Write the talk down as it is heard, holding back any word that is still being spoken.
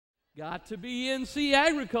Got to be NC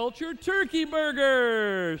Agriculture turkey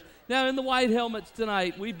burgers. Now in the white helmets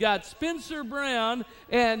tonight, we've got Spencer Brown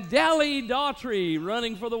and Dally Daughtry.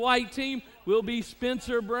 Running for the white team will be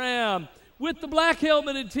Spencer Brown. With the black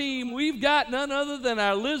helmeted team, we've got none other than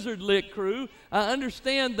our Lizard Lick crew. I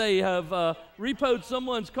understand they have repoed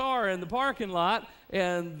someone's car in the parking lot,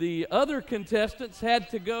 and the other contestants had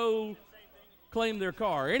to go claim their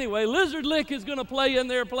car. Anyway, Lizard Lick is going to play in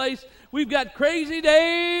their place. We've got Crazy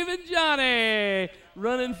Dave and Johnny.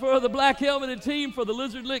 Running for the black helmeted team. For the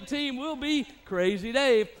Lizard Lick team will be Crazy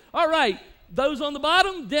Dave. All right, those on the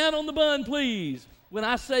bottom, down on the bun, please. When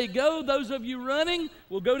I say go, those of you running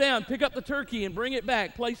will go down, pick up the turkey and bring it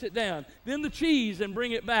back, place it down. Then the cheese and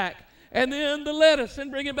bring it back. And then the lettuce and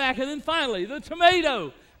bring it back. And then finally, the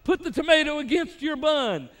tomato. Put the tomato against your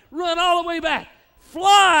bun. Run all the way back.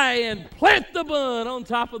 Fly and plant the bun on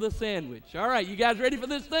top of the sandwich. All right, you guys ready for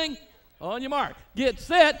this thing? On your mark, get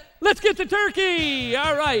set, let's get the turkey.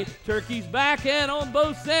 All right, turkey's back and on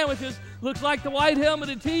both sandwiches. Looks like the white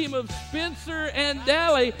helmeted team of Spencer and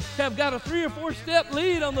Dally have got a 3 or 4 step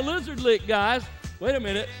lead on the Lizard Lick guys. Wait a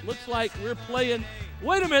minute, looks like we're playing.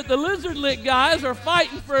 Wait a minute, the Lizard Lick guys are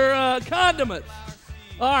fighting for condiments.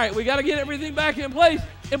 All right, we got to get everything back in place,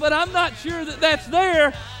 but I'm not sure that that's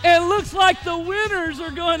there. And it looks like the winners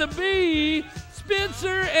are going to be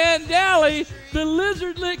Spencer and Dally. The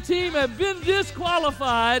Lizard Lick team have been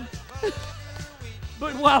disqualified,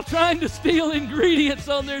 but while trying to steal ingredients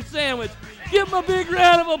on their sandwich. Give them a big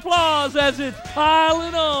round of applause as it's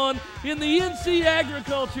piling on in the NC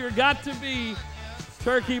Agriculture Got to Be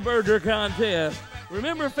Turkey Burger Contest.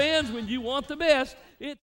 Remember, fans, when you want the best,